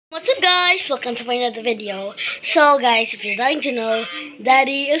What's up guys, welcome to my another video. So guys, if you're dying to know,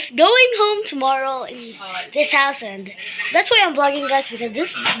 Daddy is going home tomorrow in this house, and that's why I'm vlogging guys, because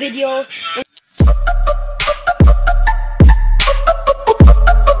this video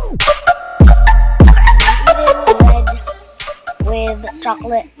eating bread with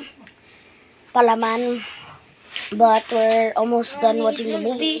chocolate palaman. But we're almost done watching the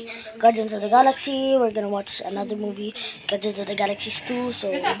movie, Guardians of the Galaxy. We're gonna watch another movie, Guardians of the Galaxy 2.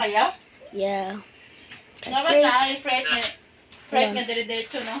 So, yeah. Yeah,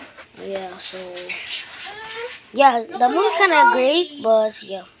 so, yeah, the movie's kind of great, but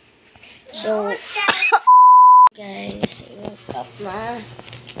yeah. So, guys, woke up na.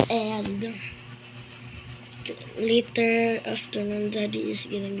 And later afternoon, Daddy is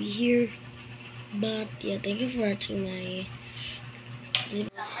gonna be here. But yeah, thank you for watching my.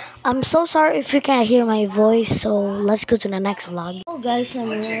 I'm so sorry if you can't hear my voice, so let's go to the next vlog. Oh guys, I'm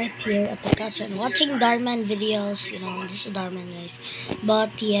right here at the couch and watching Darman videos. You know, this is Darman guys.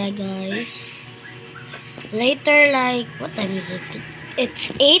 But yeah guys, later, like, what time is it?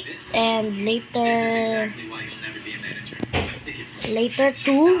 It's 8, and later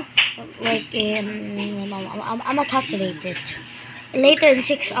 2, like in, I'm gonna calculate it. Later in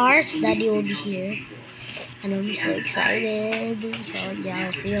 6 hours, Daddy will be here. And I'm so excited. So yeah,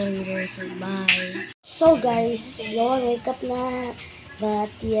 I'll see you later. So bye. So guys, Lola wake up na. But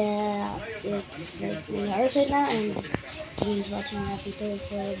yeah, it's like 9 hours right now, and he's watching Happy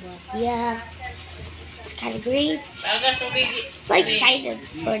Tofu. But yeah, it's kind of great. Like excited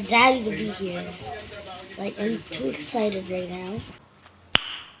for Daddy to be here. Like, I'm too excited right now.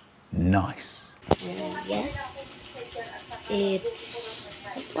 Nice. And yeah, it's,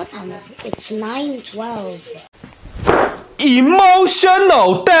 what time is it? It's 9:12.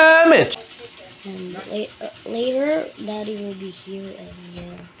 Emotional damage. And later, Daddy will be here, and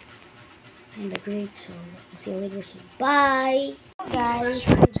yeah, kind of great. So I'll see you later. So bye, guys.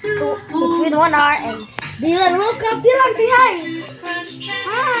 It's been 1 hour, and Dylan woke up. Dylan, say hi.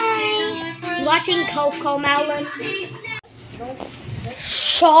 Hi. You watching Coco Melon?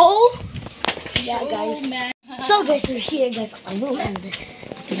 So yeah, guys. So guys, we're here, guys. I will end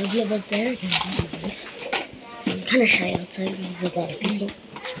the video about there. I'm kind of shy outside because a lot of people.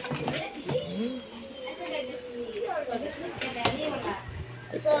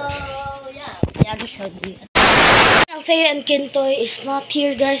 So yeah, this should be. Althea and Kintoy is not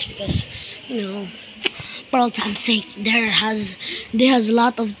here, guys, because for all time's sake, they has a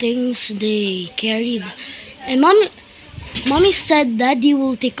lot of things they carried, and mommy said Daddy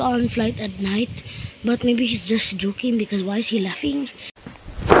will take on flight at night, but maybe he's just joking, because why is he laughing?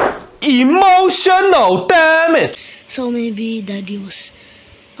 Emotional damage. So maybe Daddy was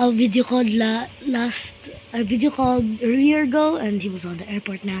video called earlier ago, and he was on the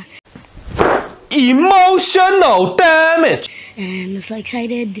airport now. Emotional damage. And I'm so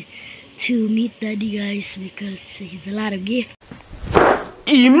excited to meet Daddy, guys, because he's a lot of gifts.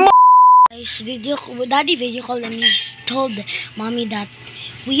 Daddy video called, and he told Mommy that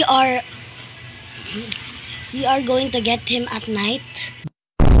we are going to get him at night.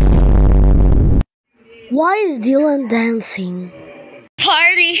 Why is Dylan dancing?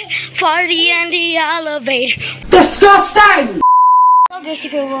 Party in the elevator. Disgusting! So guys,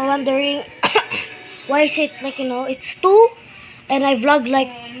 if you were wondering why is it like, it's 2, and I vlogged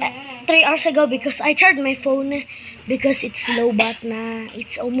like 3 hours ago, because I charged my phone because it's low bat na.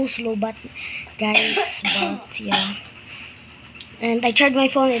 It's almost low bat, guys. But yeah, and I charged my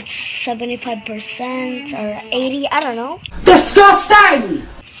phone. It's 75% or 80. I don't know. Disgusting!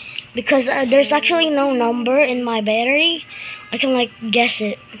 Because there's actually no number in my battery. I can like guess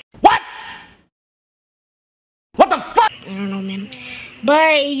it. What? What the fuck? I don't know, man.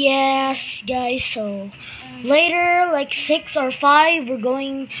 But yes, guys, so later, like 6 or 5, we're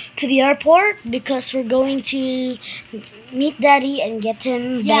going to the airport, because we're going to meet Daddy and get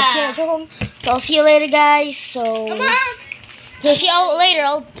him back here at home. So I'll see you later, guys. So see you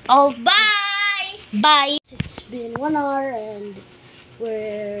later. I'll bye. It's been 1 hour, and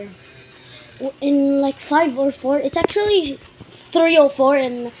we're in like 5 or 4. It's actually 3:04,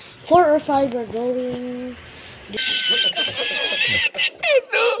 and 4 or 5 we're going.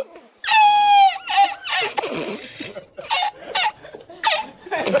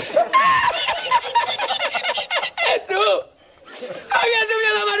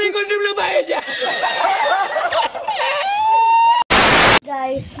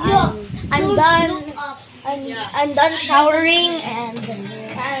 Guys, I'm done. I'm done showering, and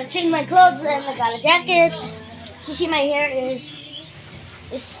I changed my clothes, and I got a jacket. You see, my hair is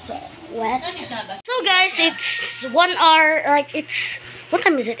wet. So guys, it's 1 hour, like it's What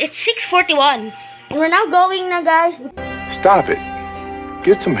time is it? It's 6:41. And we're now going na, guys. Stop it.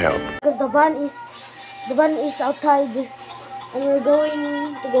 Get some help. Because the van is outside. And we're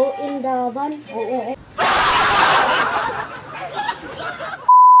going to go in the van.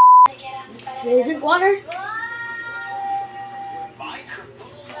 Will you drink water?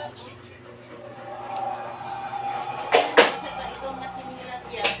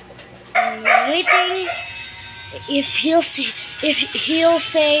 Waiting if he'll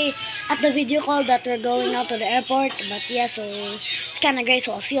say at the video call that we're going out to the airport, but yeah, so it's kind of great.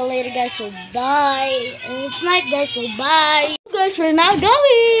 So I'll see you later, guys. So bye. And it's night, guys. So bye, guys. We're now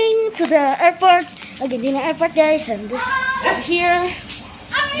going to the airport, Argentina airport, guys, and this here,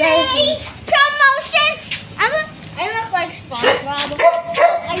 guys. Promotions. I look like SpongeBob.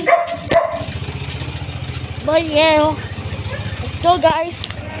 But yeah, let's go, guys.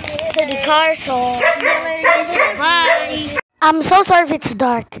 To the car, so bye. I'm so sorry if it's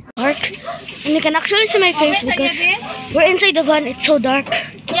dark. And you can actually see my face because we're inside the van. It's so dark.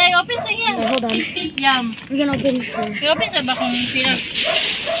 Yeah, open sa iya. Hold on. Yum. We're gonna open here. I-open sa bakong pinag.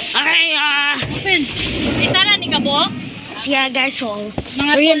 Alright, Open. Isa na ni Kabo? yeah, guys. So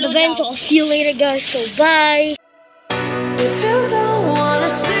we're in the van. So I'll see you later, guys. So bye. If you don't wanna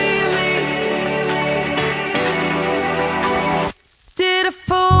see me, did a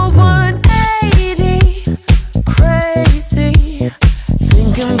full 180, crazy,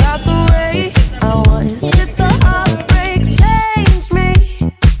 thinking about the way I was. Did the heartbreak change me?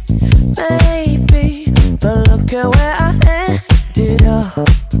 Maybe, but look at where I ended up.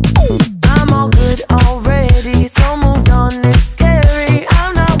 I'm all good already, so moved on. It's scary.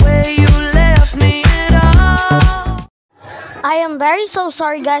 I'm not where you left me at all. I am very so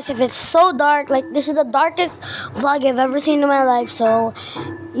sorry, guys, if it's so dark. Like, this is the darkest vlog I've ever seen in my life, so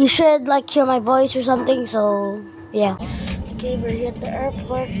you should like hear my voice or something. So yeah. Okay, we're here at the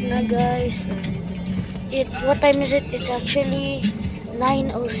airport now, guys. What time is it? It's actually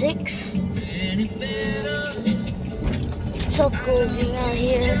 9:06. It's so cool being out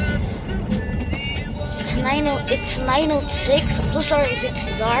here. It's 9:06. I'm so sorry if it's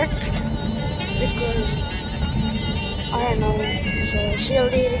dark because I don't know. So see you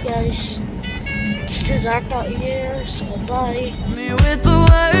later, guys. It's too dark out here, so bye. Me with the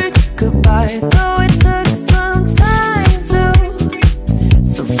word goodbye, though it took some time to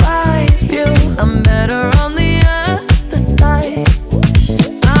survive you. I'm better on the other side.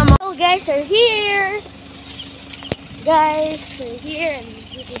 So guys are here. Guys are here, and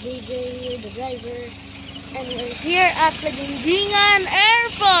the DJ, the driver, and we're here at the Dingdingan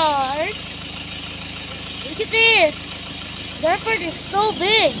Airport. Look at this. The airport is so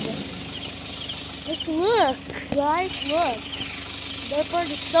big. Like, look, guys, look. The airport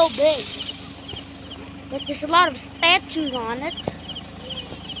is so big. Like, there's a lot of statues on it.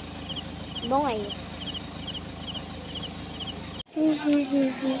 Nice. Sige.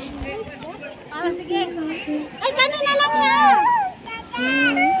 Ay, gano'n na lang na.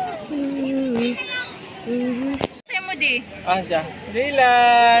 Sa'yo mo di. Siya.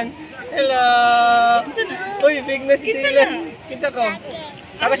 Dylan! Hello! Uy, big na si Dylan. Kinsa ko?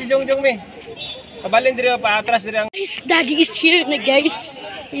 Ako si Jongjong mi. Kabalin diri pa atras diri ang His daddy is here na, guys.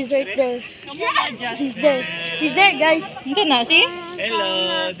 He's right there. He's there. He's there, guys. Ito na, si?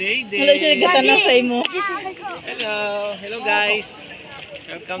 Hello, Dayday. Hello, siya nagkatanaw sa imo. Hello. Hello guys.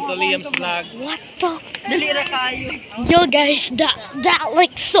 Welcome to Liam's vlog. What the? Dalira kayo. Yo, guys, that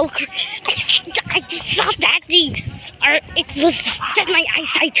like so. I just saw daddy. It was just my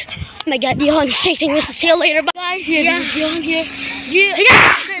eyesight. Oh my God, Johan's chasing us. See you later, bye. Guys, here, Johan here. Yeah,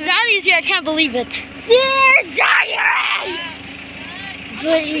 daddy's here. I can't believe it. Dear Daddy.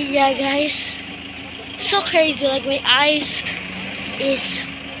 But yeah, guys, so crazy. Like, my eyes is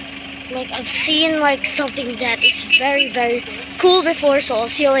like, I've seen like something that is very, very cool before. So I'll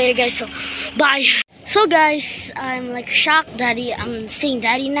see you later, guys. So bye. So guys, I'm like shocked daddy. I'm seeing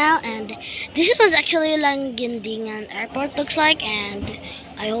daddy now, and this was actually Langindingan airport looks like, and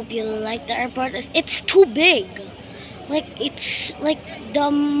I hope you like the airport. It's too big. Like, it's like the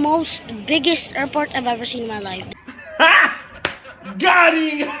most biggest airport I've ever seen in my life. Got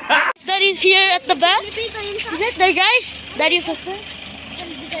him! Daddy's here at the back. Is that there, guys? Daddy's sister.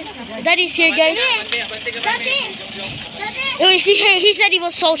 Daddy's here, guys. He said he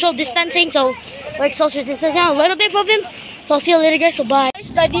was social distancing, so like social distancing a little bit from him. So I'll see you later, guys. So bye.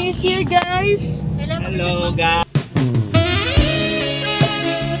 Daddy is here, guys. Hello guys.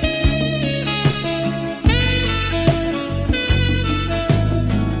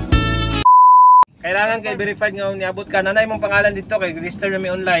 Kailangan kay verified nga niabot ka. Nanay mong pangalan dito kay register na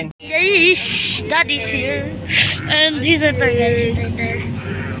may online. Yeesh, Daddy's here. And he's right there, guys. He's right there.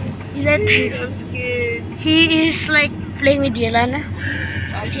 He's right there. I'm scared. He is like playing with Yelena.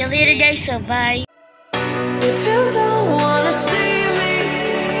 So I'll see you later, guys. So bye. If you don't wanna see me,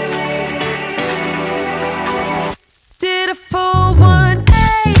 did a full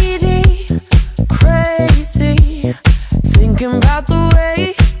 180, crazy, thinking about the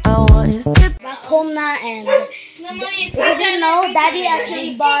way I was. Back home now, and if you didn't know, Daddy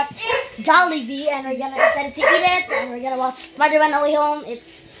actually bought Jollibee, and we're gonna excited to eat it, and we're gonna watch Spider-Man No Way Home.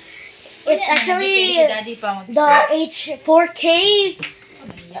 It's actually the H4K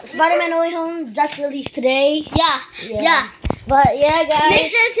Spider-Man No Way Home just released today. Yeah. But yeah, guys,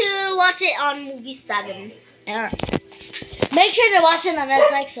 Make sure to watch it on Movie 7. make sure to watch it on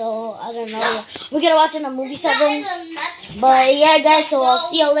Netflix. So I don't know, we're gonna watch it on Movie 7. But yeah, guys, so I'll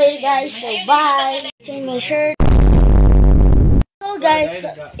see you later, guys. So bye. Change my shirt. So guys,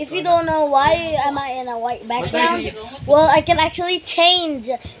 if you don't know why am I in a white background, well, I can actually change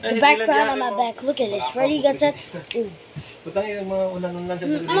the background on my back. Look at this. Ready, get set. Ooh. Putang yung mga ulan-ulan sa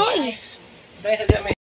Nice. Dahil sa